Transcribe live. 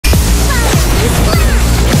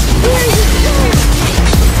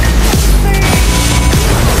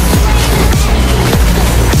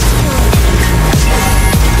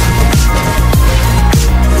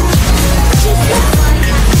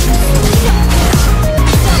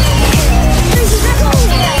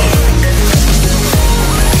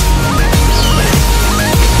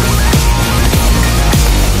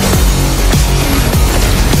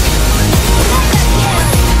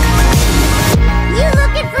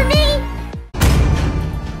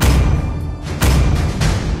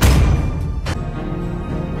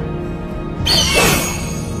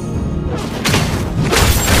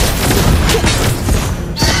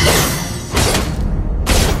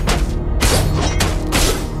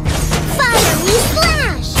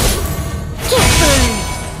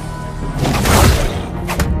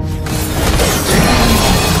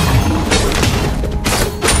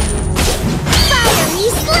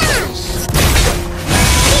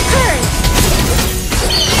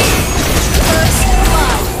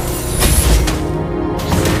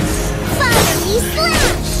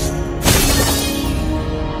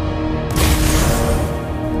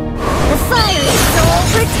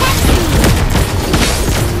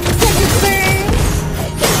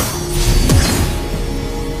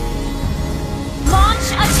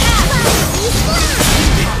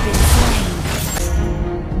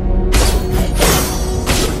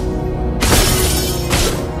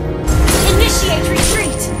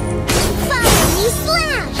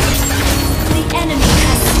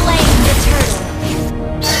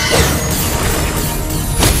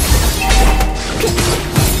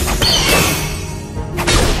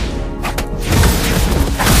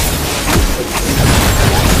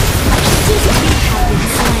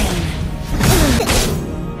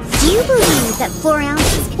That 4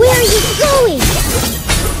 ounces. Where are you going?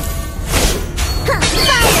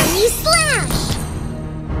 Fire me slash!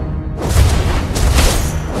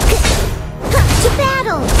 To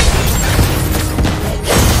battle!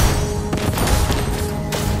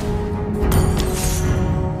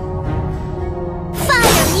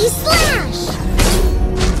 Fire me slash!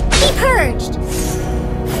 Be purged!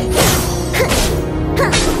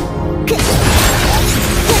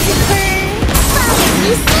 Does it burn? Fire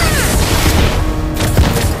me slash!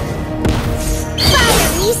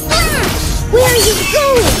 Slash! Where are you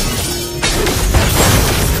going?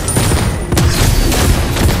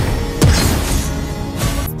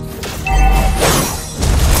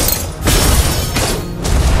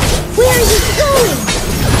 Where are you going?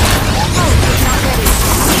 Oh, it's not ready.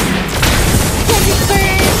 Does it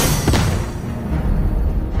burn?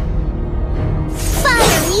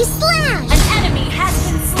 Fire me slash! An enemy has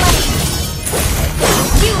been slain!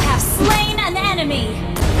 You have slain an enemy!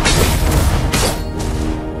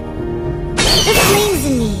 The flames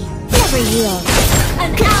in me never yield.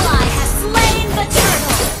 An ally has slain the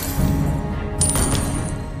turtle!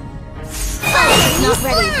 Fire me not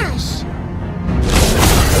ready. slash!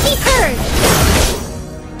 Be purged!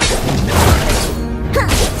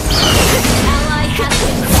 Ally has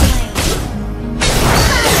been slain!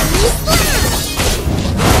 Fire me slash!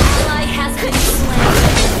 Ally has been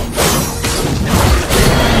slain!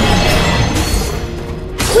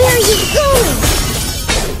 Where are you going?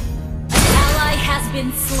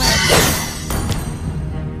 Been slain.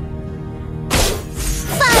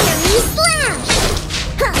 Fire me slash!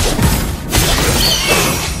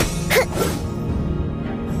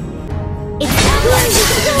 It's not where you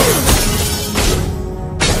going!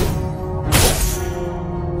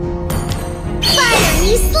 Fire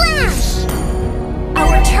me slash!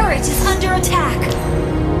 Our turret is under attack.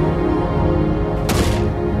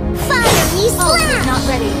 Fire me slash! Oh, not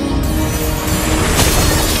ready.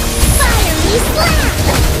 Fire me slash!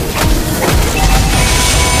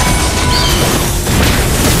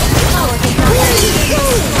 Where are you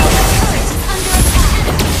going? Under attack.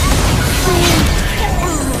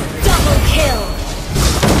 Double kill.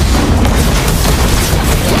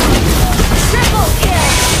 Triple kill.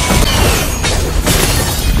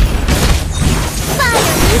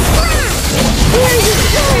 Fire me slash! Where are you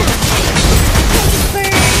going?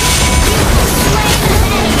 Burn! Slain an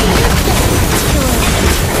enemy.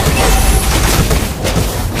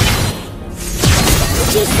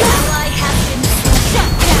 Just Ally has been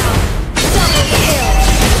shut down. Double kill.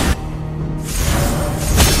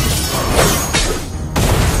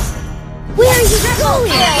 where are you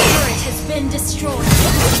going? Our turret has been destroyed.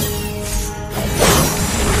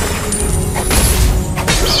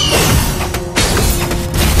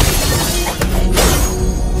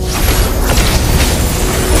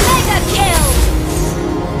 Mega kill.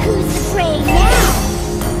 Who's the prey now?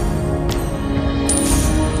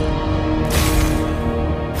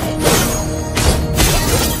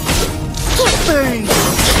 burn!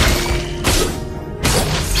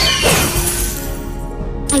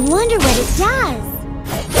 I wonder what it does.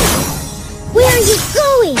 Where are you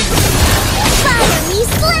going? Fire me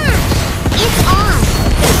slash! It's on!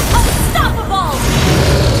 Unstoppable!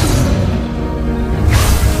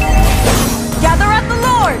 Gather at the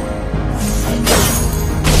Lord!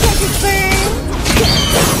 Does it burn?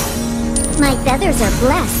 My feathers are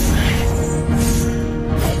blessed.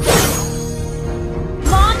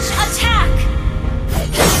 Launch attack!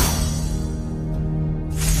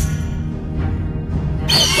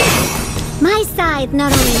 My scythe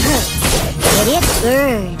not only hurts, but it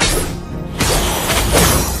burns.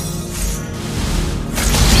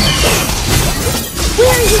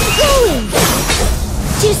 Where are you going?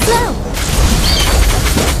 Too slow.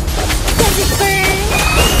 Does it burn?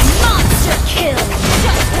 Monster kill!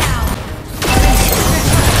 Shut down!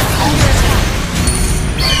 Under attack!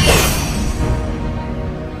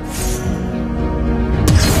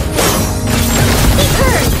 It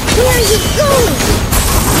hurts. Where are you going?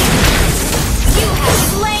 You have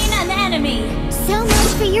slain an enemy! So much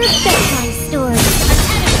for your bedtime story. An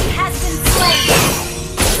enemy has been slain!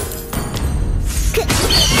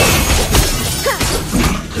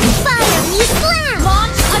 Fire me slam!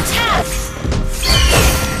 Launch attack!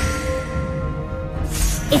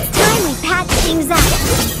 It's time we patch things up.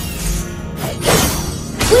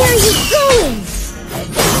 Where are you going?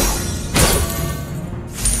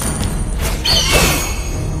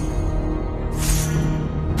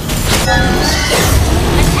 An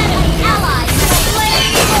enemy ally has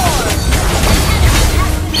slain Thor! An enemy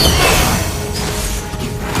has been slain!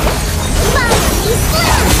 Fire me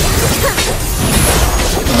slam!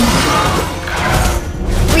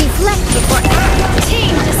 Reflect before Your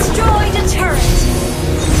team destroyed a turret!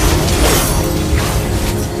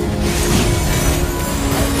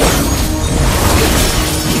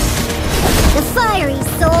 the fiery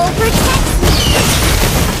soul protects me.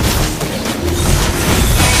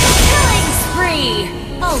 Killing spree!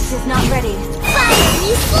 Ult is not ready. Fire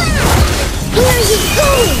me slam! Where are you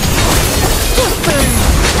going? Get burned!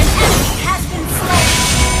 An enemy has been slain!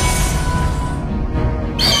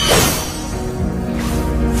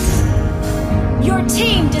 Your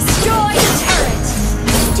team destroyed a turret!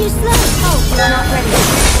 Too slow. Ult is not ready.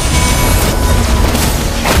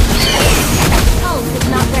 Ult is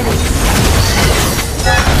not ready.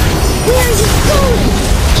 Where are you going?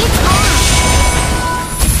 It's on!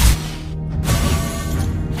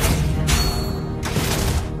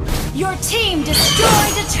 Your team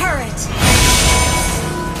destroyed a turret!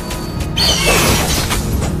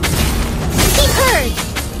 Be heard!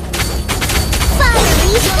 Fire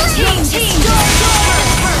me slam! Team destroyed a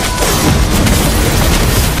turret!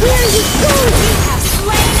 Where are you going? You have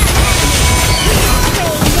slain an enemy!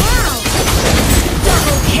 Pray now!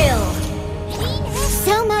 Double kill!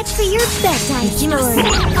 So much for your bedtime story.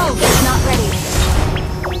 Ult is not ready.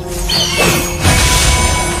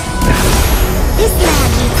 This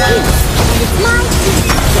land needs peace, and it's my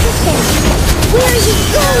duty to defend it. Where are you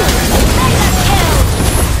going?